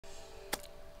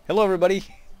Hello everybody,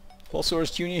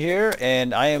 paulsoaresjr here,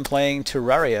 and I am playing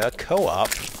Terraria co-op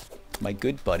with my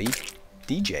good buddy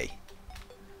DJ.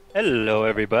 Hello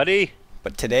everybody.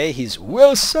 But today he's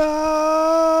Wilson!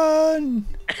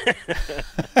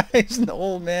 He's an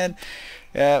old man.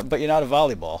 Yeah, but you're not a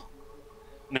volleyball.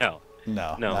 No.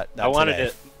 No. No. Not I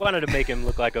today. wanted to make him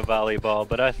look like a volleyball,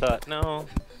 but I thought, no,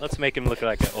 let's make him look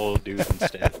like an old dude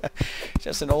instead.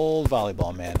 Just an old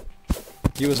volleyball man.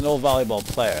 He was an old volleyball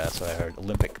player, that's what I heard.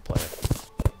 Olympic player.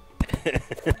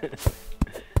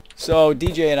 So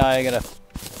DJ and I are going to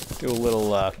do a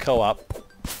little co-op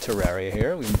Terraria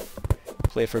here. We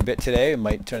play for a bit today. We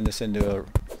might turn this into a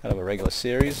kind of a regular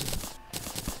series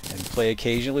and play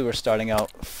occasionally. We're starting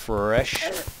out fresh.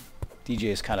 DJ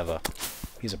is kind of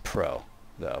he's a pro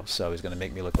though, so he's going to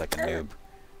make me look like a noob.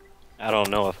 I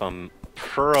don't know if I'm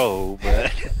pro,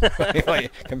 but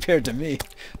compared to me.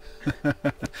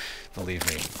 Believe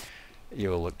me, you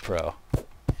will look pro.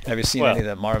 Have you seen any of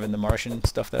the Marvin the Martian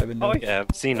stuff that I've been doing? Oh yeah,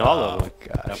 I've seen all of them.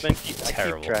 Gosh, I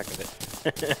terrible. keep track of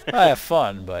it. I have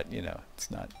fun, but you know,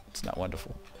 it's not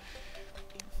wonderful.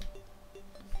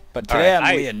 But today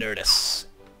I'm Leonardus.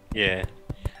 Yeah,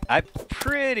 I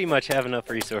pretty much have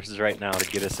enough resources right now to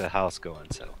get us a house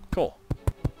going. So cool.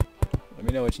 Let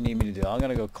me know what you need me to do. I'm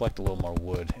gonna go collect a little more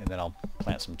wood, and then I'll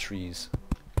plant some trees.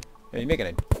 Yeah, you're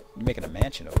making a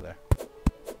mansion over there.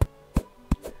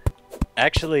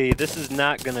 actually, this is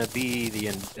not gonna be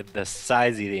the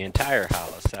size of the entire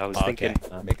house. I was thinking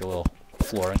make a little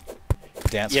flooring,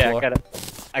 dance floor. Yeah,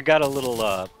 I got a little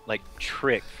like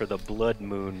trick for the blood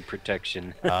moon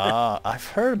protection. I've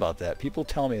heard about that. People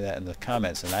tell me that in the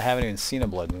comments, and I haven't even seen a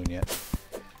blood moon yet.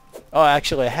 Oh,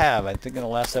 actually, I have. I think in the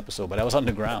last episode, but I was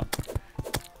underground.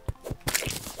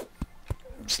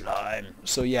 Slime.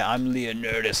 So yeah, I'm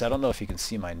Leonardus. I don't know if you can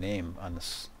see my name on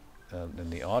this in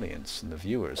the audience and the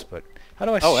viewers, but how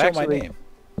do I show my name?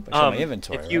 Show my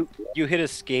inventory. If you hit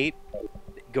escape,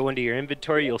 go into your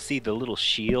inventory, you'll see the little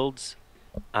shields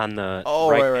on the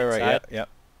right side.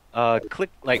 Yep. Click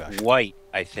white,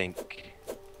 I think.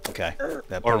 Okay.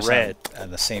 That or red.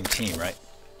 On the same team, right?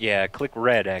 Yeah, click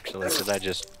red actually, because I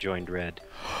just joined red.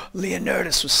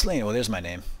 Leonardus was slain. Well, there's my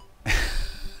name.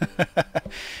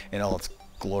 In all its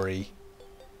glory.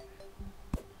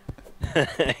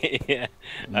 Yeah,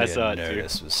 I saw it too.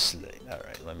 Leonardus was slain.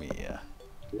 Alright, let me,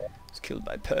 was killed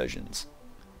by Persians.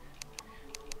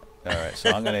 Alright,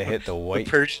 so I'm going to hit the white...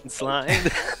 The Persian slime.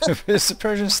 It's the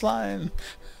Persian slime.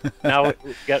 Now we're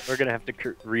going to have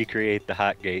to recreate the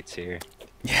hot gates here.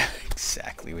 Yeah,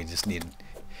 exactly. We just need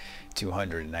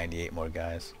 298 more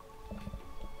guys.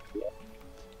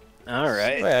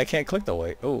 Alright. Wait, I can't click the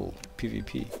white. Oh,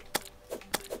 PvP.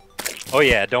 Oh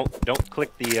yeah, don't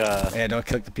click the yeah, don't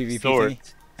click the PvP sword.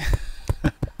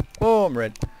 Oh, I'm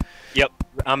red. Yep,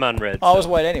 I'm on red. Oh, I was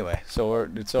white anyway, so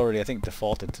it's already, I think,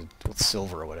 defaulted to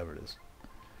silver or whatever it is.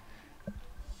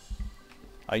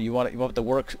 You want the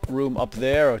workroom up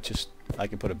there, or just I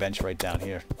can put a bench right down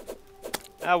here?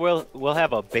 We'll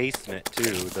have a basement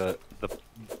too. The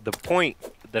point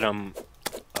that I'm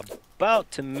about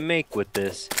to make with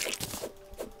this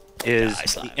is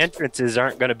the entrances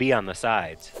aren't going to be on the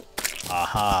sides.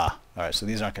 Aha. Alright, so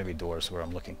these aren't going to be doors where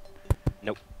I'm looking.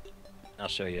 Nope. I'll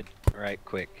show you right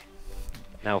quick.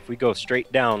 Now, if we go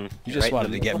straight down... You just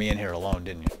wanted to get me in here alone,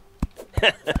 didn't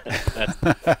you?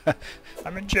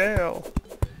 I'm in jail.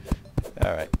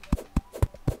 Alright.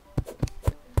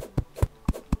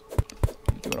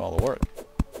 You're doing all the work.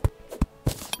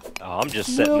 Oh, I'm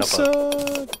just setting up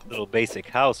a little basic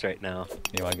house right now.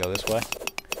 You want to go this way?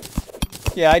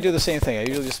 Yeah, I do the same thing. I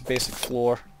usually just a basic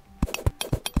floor.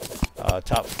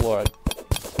 Top floor.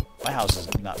 My house is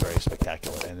not very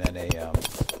spectacular, and then a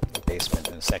basement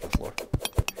and a second floor.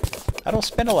 I don't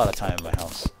spend a lot of time in my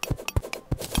house.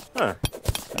 Huh.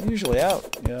 I'm usually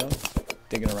out, you know,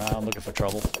 digging around, looking for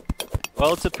trouble.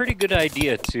 Well, it's a pretty good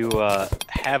idea to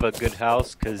have a good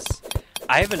house, because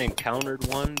I haven't encountered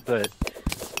one, but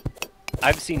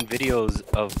I've seen videos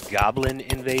of goblin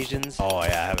invasions. Oh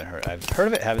yeah, I've heard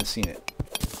of it, haven't seen it.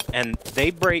 And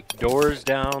they break doors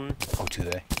down. Oh, do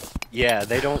they? Yeah,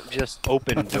 they don't just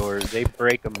open doors, they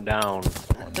break them down.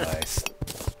 Oh, nice.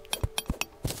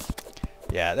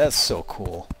 Yeah, that's so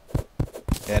cool.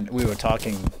 And we were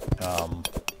talking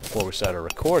before we started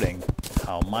recording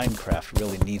how Minecraft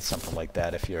really needs something like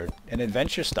that if you're an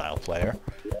adventure style player.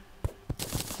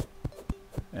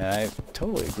 And I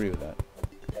totally agree with that.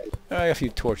 I got a few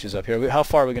torches up here. How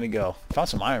far are we going to go? Found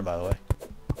some iron, by the way.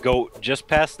 Go just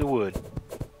past the wood.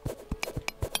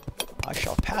 I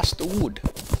shall pass the wood.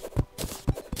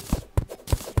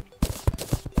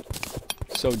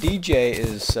 So DJ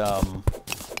is a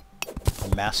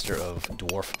master of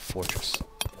Dwarf Fortress.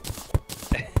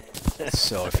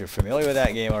 So if you're familiar with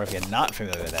that game, or if you're not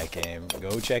familiar with that game,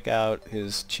 go check out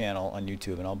his channel on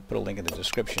YouTube, and I'll put a link in the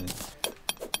description.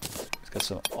 He's got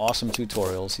some awesome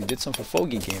tutorials. He did some for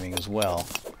Fogey Gaming as well,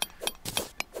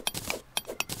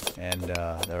 and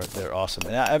they're awesome.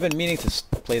 And I've been meaning to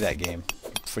play that game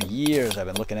for years. I've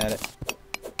been looking at it,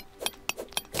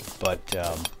 but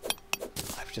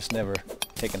I've just never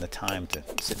taken the time to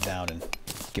sit down and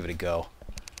give it a go.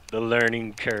 The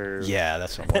learning curve. Yeah,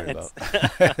 that's what I'm worried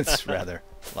about. It's rather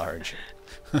large.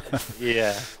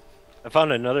 Yeah. I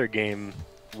found another game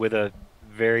with a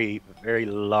very, very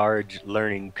large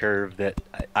learning curve that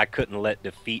I couldn't let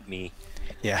defeat me.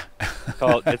 Yeah.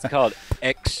 It's called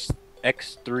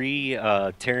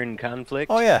X3 Terran Conflict.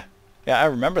 Oh, yeah. Yeah, I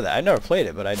remember that. I never played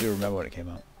it, but I do remember when it came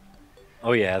out.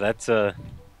 Oh, yeah, that's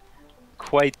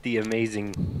quite the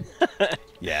amazing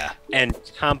yeah. and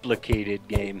complicated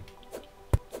game.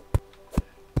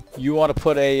 You want to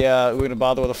put a, we're going to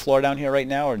bother with a floor down here right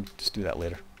now, or just do that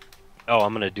later? Oh,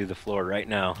 I'm going to do the floor right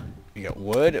now. You got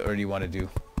wood, or do you want to do...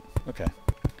 Okay.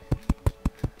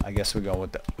 I guess we're going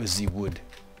with the wood.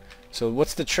 So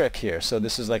what's the trick here? So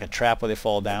this is like a trap where they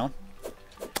fall down?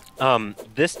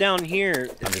 This down here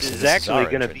is actually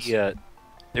going to be a...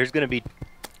 There's going to be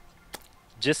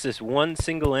just this one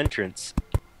single entrance,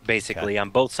 basically,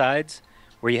 on both sides,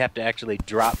 where you have to actually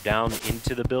drop down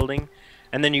into the building.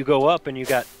 And then you go up and you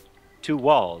got 2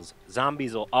 walls.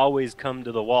 Zombies will always come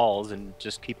to the walls and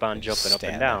just keep on jumping up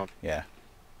and down. There. Yeah.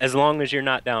 As long as you're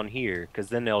not down here, because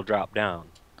then they'll drop down.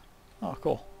 Oh,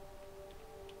 cool.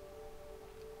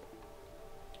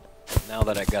 Now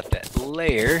that I got that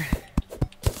layer,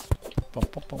 Bum,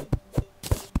 bum, bum.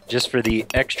 just for the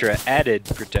extra added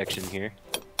protection here.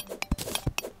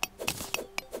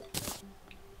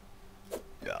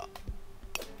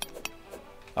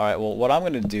 Alright, well, what I'm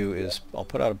going to do is I'll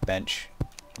put out a bench.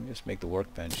 Let me just make the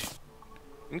workbench.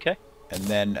 Okay. And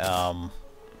then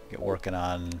get working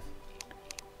on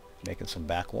making some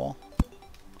back wall.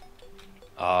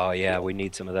 Oh, yeah, we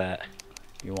need some of that.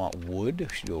 You want wood? We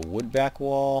should do a wood back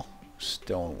wall,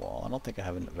 stone wall. I don't think I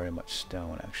have very much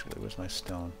stone, actually. Where's my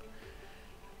stone?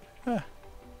 Huh.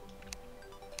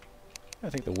 I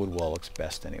think the wood wall looks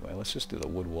best anyway. Let's just do the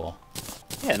wood wall.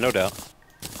 Yeah, no doubt.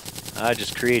 I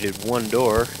just created 1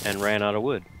 door and ran out of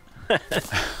wood. I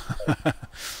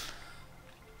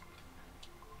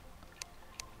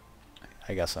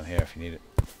got some here if you need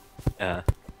it.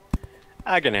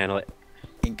 I can handle it.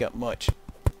 Ain't got much.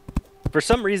 For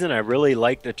some reason, I really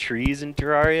like the trees in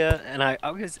Terraria, and I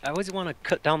always want to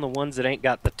cut down the ones that ain't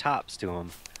got the tops to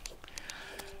them.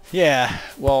 Yeah,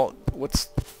 well, what's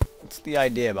the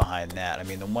idea behind that? I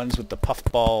mean, the ones with the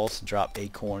puffballs drop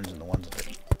acorns, and the ones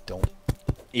that don't.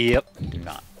 Yep. Do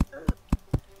not.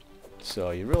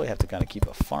 So you really have to kind of keep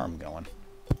a farm going.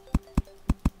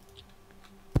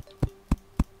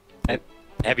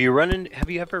 Have you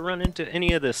ever run into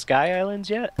any of the Sky Islands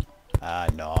yet?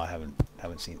 No, I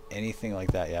haven't seen anything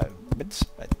like that yet.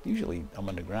 But usually I'm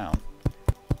underground.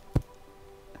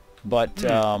 But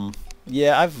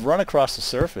yeah, I've run across the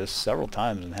surface several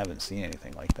times and haven't seen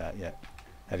anything like that yet.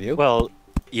 Have you? Well,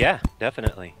 yeah,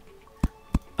 definitely.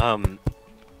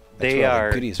 That's where all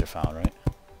the goodies are found, right?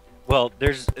 Well,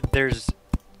 there's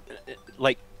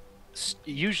like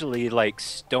usually like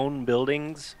stone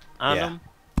buildings on them.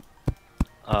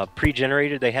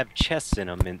 Pre-generated, they have chests in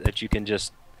them that you can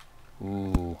just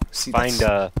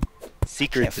find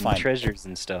secrets and treasures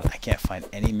and stuff. I can't find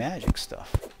any magic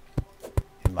stuff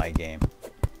in my game.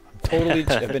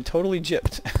 I've been totally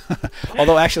gypped.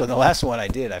 Although actually, in the last one I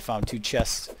did, I found 2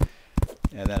 chests,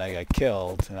 and then I got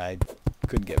killed, and I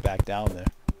couldn't get back down there.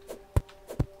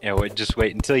 Yeah, just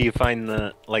wait until you find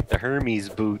the Hermes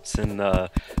boots and the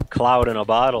cloud in a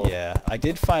bottle. Yeah, I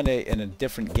did find in a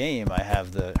different game. I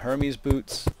have the Hermes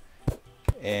boots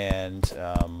and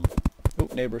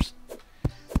neighbors.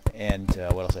 And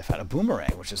what else I found? A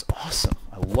boomerang, which is awesome.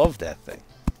 I love that thing.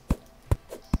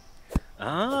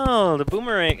 Oh, the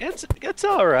boomerang. It's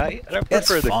all right. I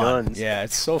prefer the guns. Yeah,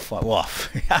 it's so fun. Well,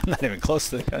 I'm not even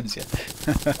close to the guns yet.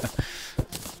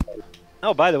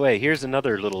 Oh, by the way, here's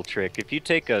another little trick. If you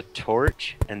take a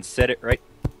torch and set it right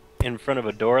in front of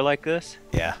a door like this.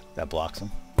 Yeah, that blocks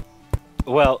them.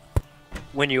 Well,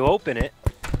 when you open it,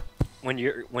 when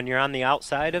you're on the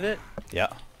outside of it, yeah,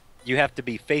 you have to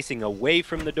be facing away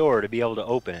from the door to be able to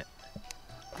open it.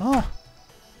 Huh.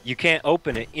 You can't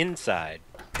open it inside.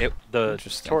 The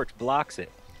torch blocks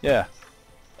it. Yeah.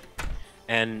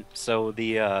 And so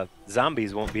the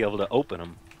zombies won't be able to open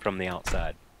them from the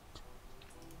outside.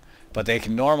 But they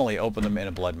can normally open them in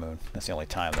a blood moon. That's the only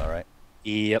time, though, right?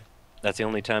 Yep. That's the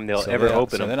only time they'll ever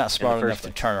open them. So they're not smart enough to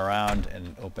turn around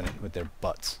and open it with their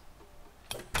butts.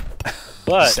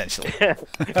 But essentially.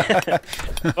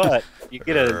 but you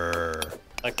get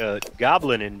a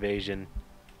goblin invasion.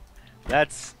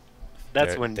 That's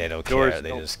when they don't doors care. They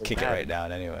don't just kick it matter. right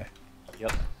down anyway.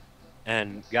 Yep.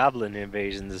 And goblin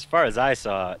invasions, as far as I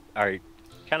saw, are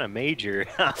kind of major.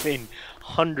 I mean,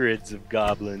 hundreds of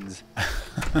goblins.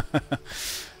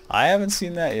 I haven't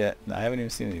seen that yet. I haven't even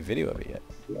seen any video of it yet.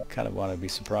 Kind of want to be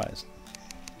surprised.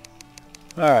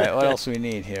 All right, what else do we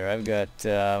need here? I've got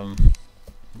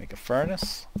make a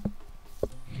furnace.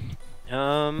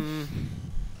 Good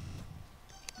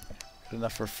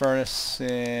enough for furnace,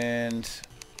 and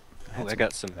I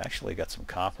got some. Actually, got some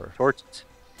copper. Torches.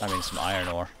 I mean, some iron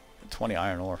ore. 20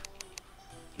 iron ore.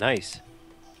 Nice.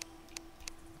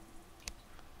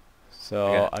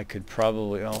 So I could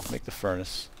probably make the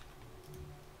furnace.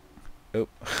 Oh,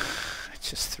 I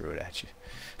just threw it at you.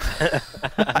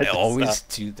 I always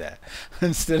do that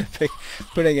instead of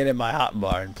putting it in my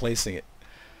hotbar and placing it.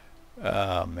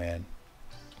 Oh man.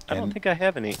 I don't think I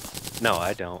have any. No,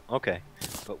 I don't. Okay,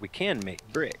 but we can make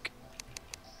brick.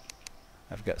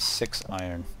 I've got 6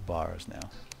 iron bars now.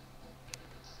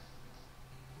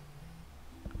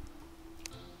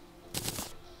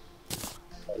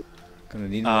 Gonna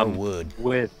need more wood.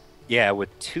 With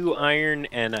 2 iron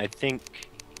and I think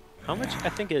how much? I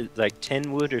think it's like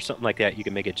 10 wood or something like that. You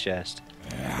can make a chest.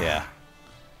 Yeah.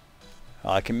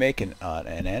 I can make an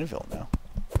anvil now.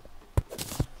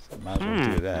 So might as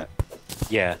well do that.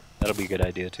 Yeah, that'll be a good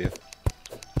idea too.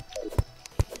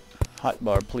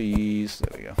 Hotbar, please.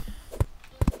 There we go.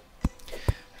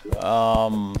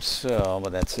 But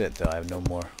that's it though. I have no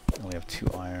more. I only have 2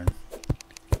 iron.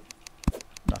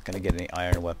 Not gonna get any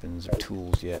iron weapons or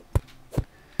tools yet.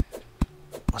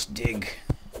 Must dig.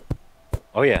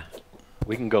 Oh yeah,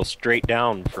 we can go straight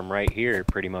down from right here,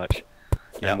 pretty much,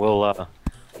 and we'll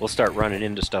start running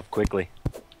into stuff quickly.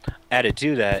 Added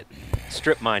to that,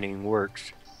 strip mining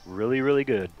works really, really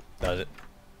good. Does it?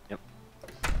 Yep.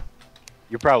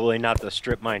 You're probably not the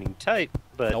strip mining type,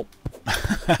 but nope.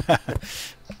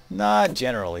 Not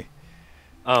generally.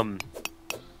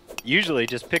 Usually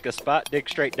just pick a spot, dig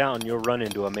straight down, you'll run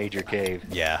into a major cave.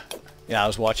 Yeah. Yeah, I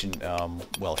was watching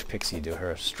Welsh Pixie do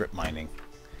her strip mining.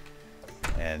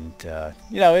 And,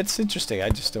 you know, it's interesting. I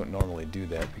just don't normally do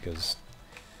that because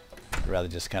I'd rather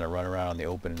just kind of run around in the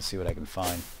open and see what I can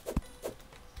find.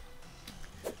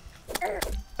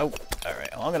 Oh, alright.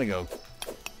 Well, I'm going to go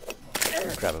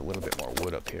grab a little bit more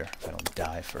wood up here if I don't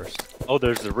die first. Oh,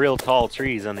 there's the real tall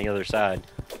trees on the other side.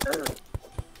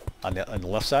 On the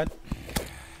left side?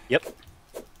 Yep.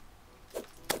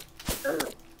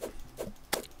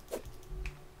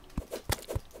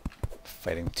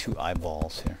 Fighting 2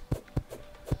 eyeballs here.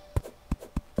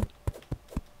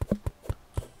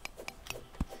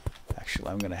 Actually,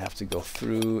 I'm going to have to go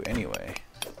through anyway.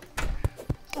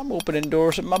 I'm opening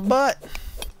doors with my butt.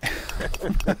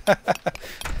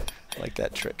 Like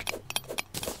that trick.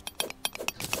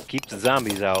 Keep the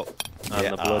zombies out on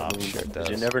the blood moon. Sure it does.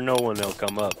 You never know when they'll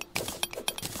come up.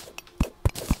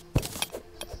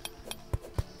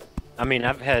 I mean,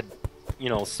 I've had, you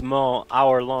know, small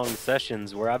hour-long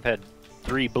sessions where I've had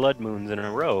 3 blood moons in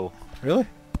a row. Really?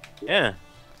 Yeah.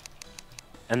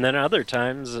 And then other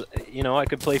times, you know, I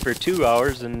could play for 2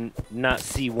 hours and not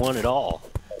see one at all.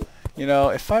 You know,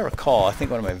 if I recall, I think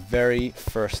one of my very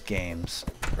first games,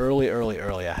 early,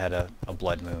 I had a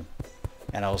blood moon.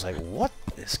 And I was like, what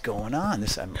is going on?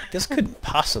 This couldn't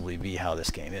possibly be how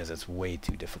this game is. It's way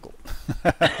too difficult.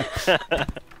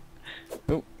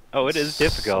 Ooh. Oh, it is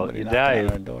difficult. You die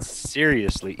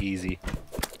seriously easy.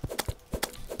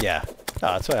 Yeah.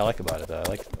 No, that's what I like about it, though.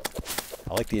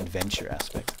 I like the adventure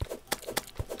aspect.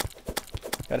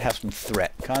 Gotta have some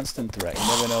threat. Constant threat. You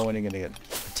never know when you're gonna get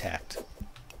attacked.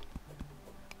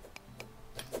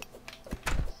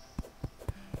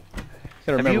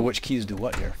 Gotta remember which keys do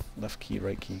what here. Left key,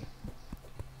 right key.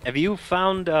 Have you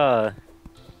found the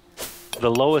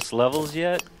lowest levels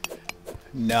yet?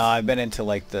 No, I've been into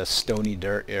like the stony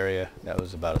dirt area. That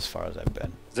was about as far as I've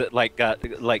been. Is it like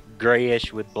got like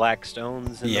grayish with black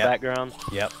stones in the background?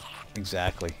 Yep,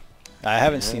 exactly. I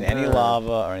haven't seen any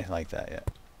lava or anything like that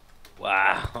yet.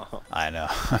 Wow. I know.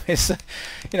 It's,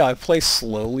 you know, I play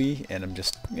slowly and I'm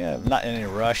just, I'm not in any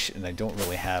rush and I don't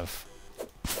really have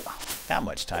that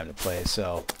much time to play,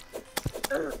 so,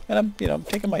 and I'm, you know, I'm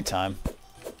taking my time.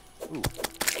 Ooh.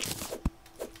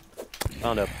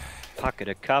 Found a pocket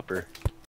of copper.